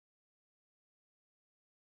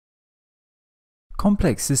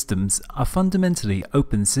Complex systems are fundamentally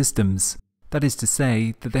open systems. That is to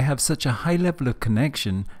say that they have such a high level of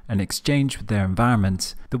connection and exchange with their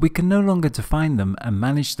environment that we can no longer define them and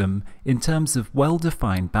manage them in terms of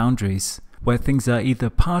well-defined boundaries, where things are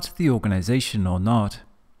either part of the organization or not.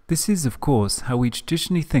 This is, of course, how we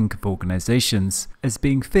traditionally think of organizations, as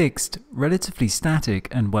being fixed, relatively static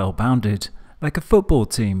and well-bounded. Like a football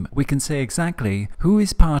team, we can say exactly who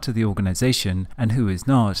is part of the organization and who is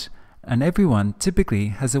not, and everyone typically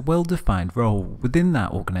has a well-defined role within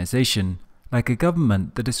that organization, like a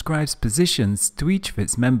government that ascribes positions to each of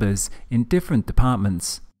its members in different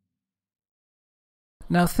departments.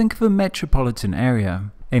 Now think of a metropolitan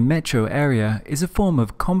area. A metro area is a form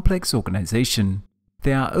of complex organization.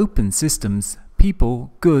 They are open systems.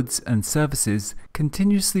 People, goods, and services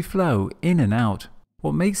continuously flow in and out.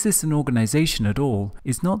 What makes this an organization at all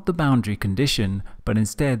is not the boundary condition, but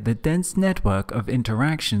instead the dense network of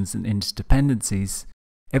interactions and interdependencies.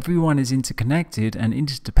 Everyone is interconnected and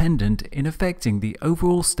interdependent in affecting the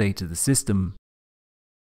overall state of the system.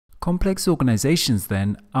 Complex organizations,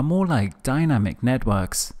 then, are more like dynamic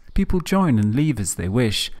networks. People join and leave as they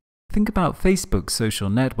wish. Think about Facebook's social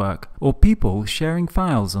network, or people sharing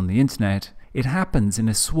files on the internet. It happens in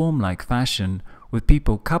a swarm-like fashion, with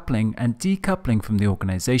people coupling and decoupling from the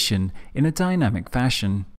organization in a dynamic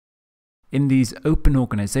fashion. In these open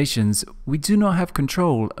organizations, we do not have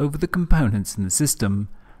control over the components in the system.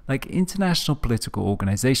 Like international political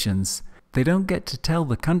organizations, they don't get to tell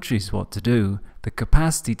the countries what to do. The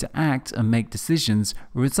capacity to act and make decisions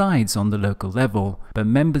resides on the local level, but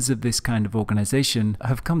members of this kind of organization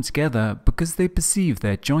have come together because they perceive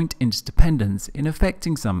their joint interdependence in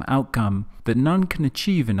affecting some outcome that none can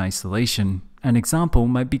achieve in isolation. An example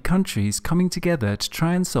might be countries coming together to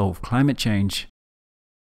try and solve climate change.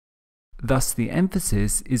 Thus, the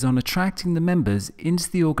emphasis is on attracting the members into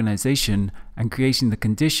the organization and creating the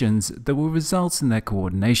conditions that will result in their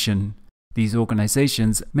coordination. These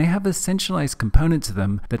organizations may have a centralized component to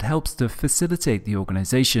them that helps to facilitate the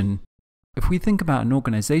organization. If we think about an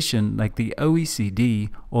organization like the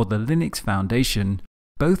OECD or the Linux Foundation,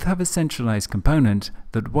 both have a centralized component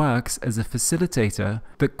that works as a facilitator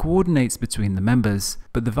that coordinates between the members,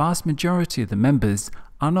 but the vast majority of the members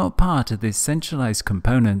are not part of this centralized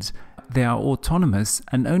component. They are autonomous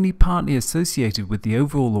and only partly associated with the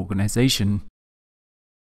overall organization.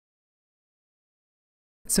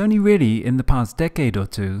 It's only really in the past decade or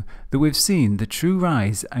two that we've seen the true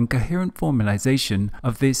rise and coherent formalization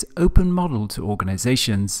of this open model to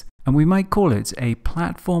organizations, and we might call it a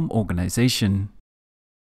platform organization.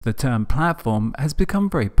 The term platform has become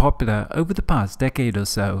very popular over the past decade or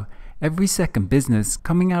so. Every second business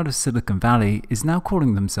coming out of Silicon Valley is now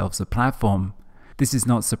calling themselves a platform. This is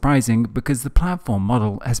not surprising because the platform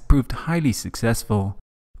model has proved highly successful.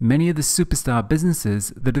 Many of the superstar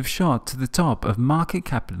businesses that have shot to the top of market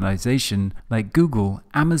capitalization, like Google,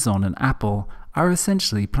 Amazon, and Apple, are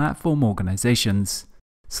essentially platform organizations.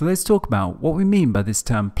 So let's talk about what we mean by this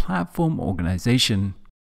term platform organization.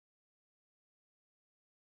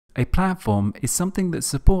 A platform is something that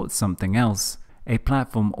supports something else. A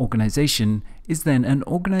platform organization is then an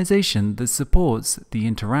organization that supports the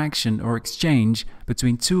interaction or exchange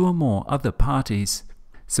between two or more other parties.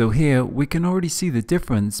 So here we can already see the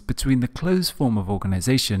difference between the closed form of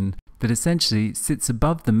organization that essentially sits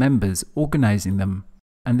above the members organizing them,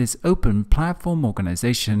 and this open platform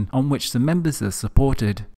organization on which the members are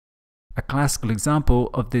supported. A classical example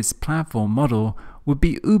of this platform model would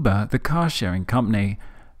be Uber, the car-sharing company,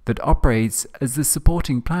 that operates as the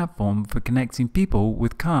supporting platform for connecting people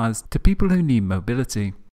with cars to people who need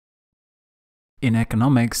mobility. In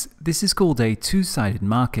economics, this is called a two-sided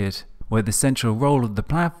market, where the central role of the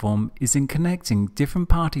platform is in connecting different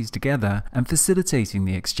parties together and facilitating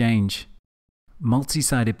the exchange.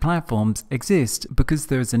 Multi-sided platforms exist because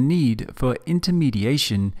there is a need for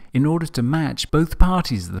intermediation in order to match both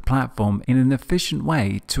parties of the platform in an efficient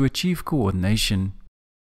way to achieve coordination.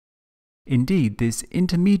 Indeed, this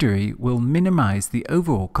intermediary will minimize the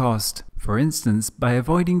overall cost, for instance by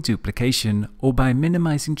avoiding duplication or by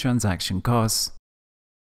minimizing transaction costs.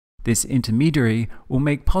 This intermediary will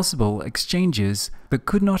make possible exchanges that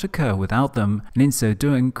could not occur without them, and in so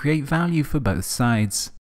doing create value for both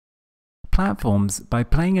sides. Platforms, by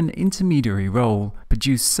playing an intermediary role,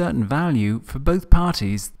 produce certain value for both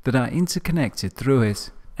parties that are interconnected through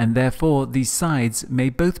it, and therefore these sides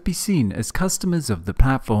may both be seen as customers of the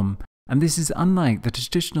platform. And this is unlike the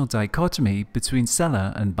traditional dichotomy between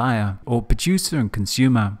seller and buyer, or producer and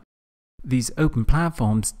consumer. These open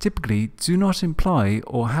platforms typically do not employ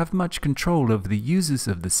or have much control over the users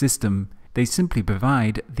of the system. They simply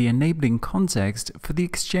provide the enabling context for the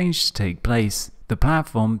exchange to take place. The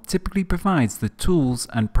platform typically provides the tools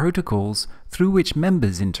and protocols through which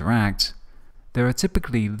members interact. There are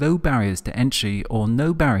typically low barriers to entry or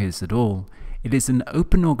no barriers at all. It is an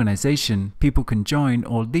open organization. People can join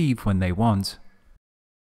or leave when they want.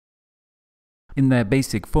 In their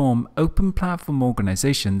basic form, open platform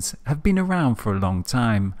organizations have been around for a long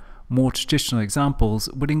time. More traditional examples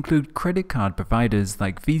would include credit card providers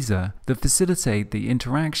like Visa that facilitate the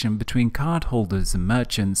interaction between cardholders and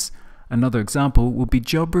merchants. Another example would be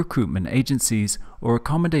job recruitment agencies or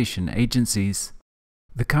accommodation agencies.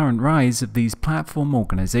 The current rise of these platform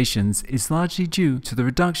organizations is largely due to the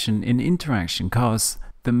reduction in interaction costs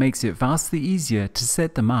that makes it vastly easier to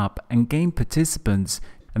set them up and gain participants,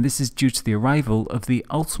 and this is due to the arrival of the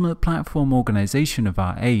ultimate platform organization of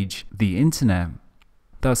our age, the Internet.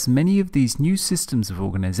 Thus, many of these new systems of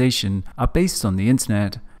organization are based on the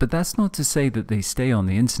Internet, but that's not to say that they stay on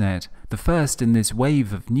the Internet. The first in this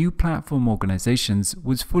wave of new platform organizations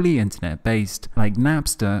was fully Internet-based, like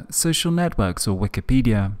Napster, social networks, or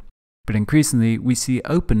Wikipedia. But increasingly, we see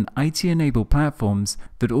open IT-enabled platforms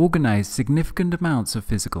that organize significant amounts of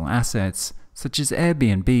physical assets, such as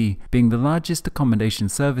Airbnb being the largest accommodation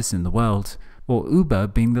service in the world, or Uber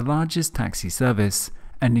being the largest taxi service.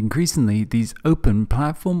 And increasingly, these open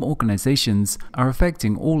platform organizations are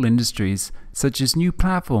affecting all industries, such as new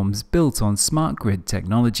platforms built on smart grid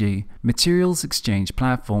technology, materials exchange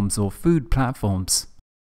platforms, or food platforms.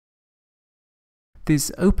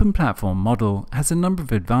 This open platform model has a number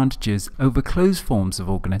of advantages over closed forms of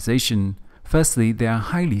organization. Firstly, they are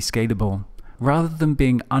highly scalable. Rather than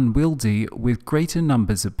being unwieldy with greater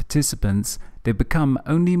numbers of participants, they become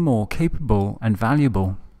only more capable and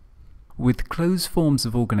valuable. With closed forms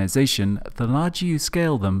of organization, the larger you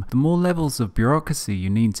scale them, the more levels of bureaucracy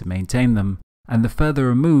you need to maintain them, and the further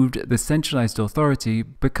removed the centralized authority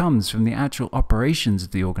becomes from the actual operations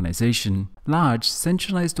of the organization. Large,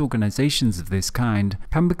 centralized organizations of this kind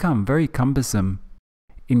can become very cumbersome.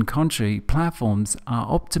 In contrary, platforms are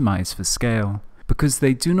optimized for scale. Because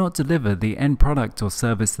they do not deliver the end product or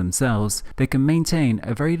service themselves, they can maintain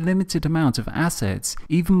a very limited amount of assets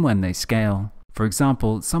even when they scale. For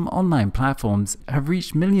example, some online platforms have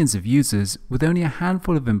reached millions of users with only a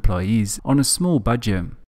handful of employees on a small budget.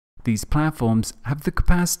 These platforms have the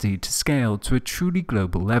capacity to scale to a truly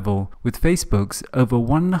global level, with Facebook's over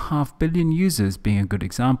 1.5 billion users being a good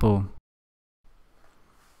example.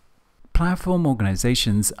 Platform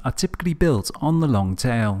organizations are typically built on the long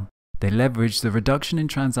tail. They leverage the reduction in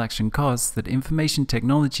transaction costs that information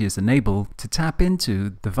technology has enabled to tap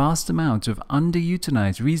into the vast amount of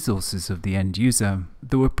underutilized resources of the end user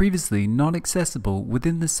that were previously not accessible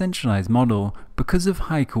within the centralized model because of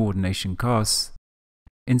high coordination costs.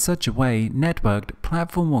 In such a way, networked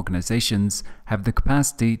platform organizations have the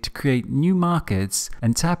capacity to create new markets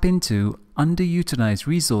and tap into underutilized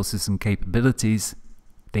resources and capabilities.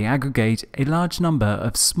 They aggregate a large number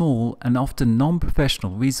of small and often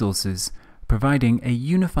non-professional resources, providing a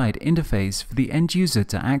unified interface for the end user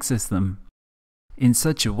to access them. In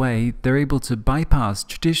such a way, they're able to bypass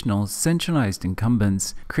traditional centralized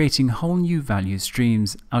incumbents, creating whole new value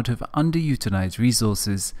streams out of underutilized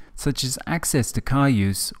resources, such as access to car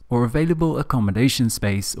use or available accommodation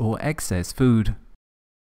space or excess food.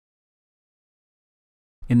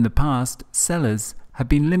 In the past, sellers have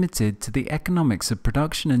been limited to the economics of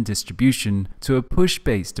production and distribution to a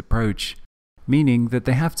push-based approach, meaning that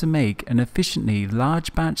they have to make an efficiently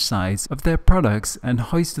large batch size of their products and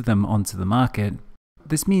hoist them onto the market.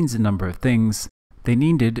 This means a number of things. They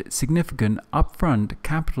needed significant upfront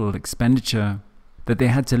capital expenditure, that they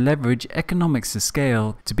had to leverage economics of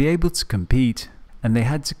scale to be able to compete, and they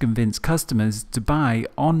had to convince customers to buy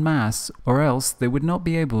en masse, or else they would not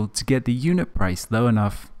be able to get the unit price low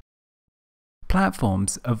enough.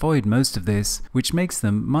 Platforms avoid most of this, which makes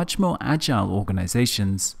them much more agile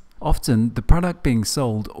organizations. Often, the product being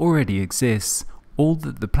sold already exists. All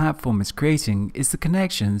that the platform is creating is the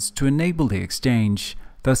connections to enable the exchange.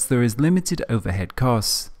 Thus, there is limited overhead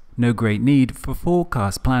costs, no great need for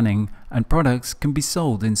forecast planning, and products can be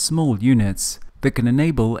sold in small units that can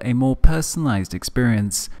enable a more personalized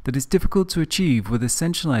experience that is difficult to achieve with a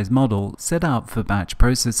centralized model set up for batch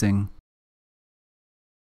processing.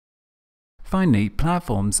 Finally,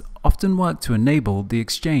 platforms often work to enable the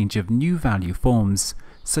exchange of new value forms,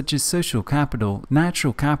 such as social capital,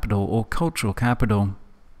 natural capital, or cultural capital.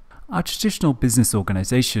 Our traditional business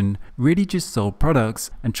organization really just sold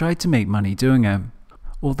products and tried to make money doing it.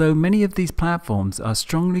 Although many of these platforms are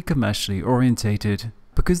strongly commercially orientated,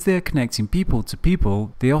 because they are connecting people to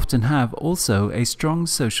people, they often have also a strong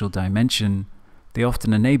social dimension. They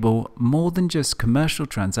often enable more than just commercial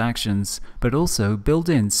transactions, but also build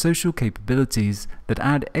in social capabilities that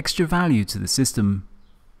add extra value to the system.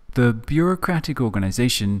 The bureaucratic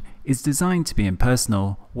organization is designed to be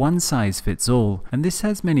impersonal, one size fits all, and this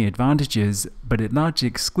has many advantages, but it largely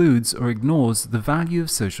excludes or ignores the value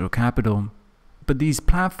of social capital. But these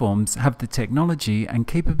platforms have the technology and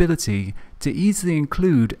capability to easily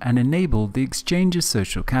include and enable the exchange of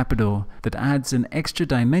social capital that adds an extra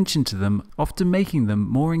dimension to them, often making them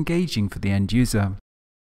more engaging for the end user.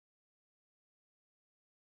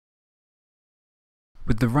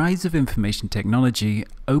 With the rise of information technology,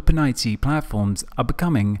 open IT platforms are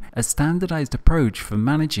becoming a standardized approach for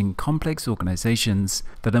managing complex organizations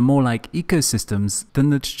that are more like ecosystems than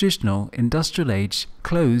the traditional industrial age,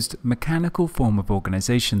 closed, mechanical form of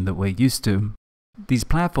organization that we're used to. These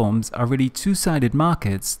platforms are really two-sided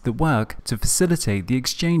markets that work to facilitate the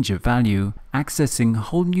exchange of value, accessing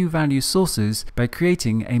whole new value sources by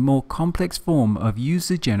creating a more complex form of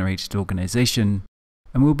user-generated organization.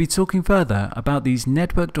 And we'll be talking further about these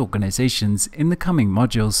networked organizations in the coming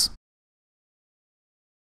modules.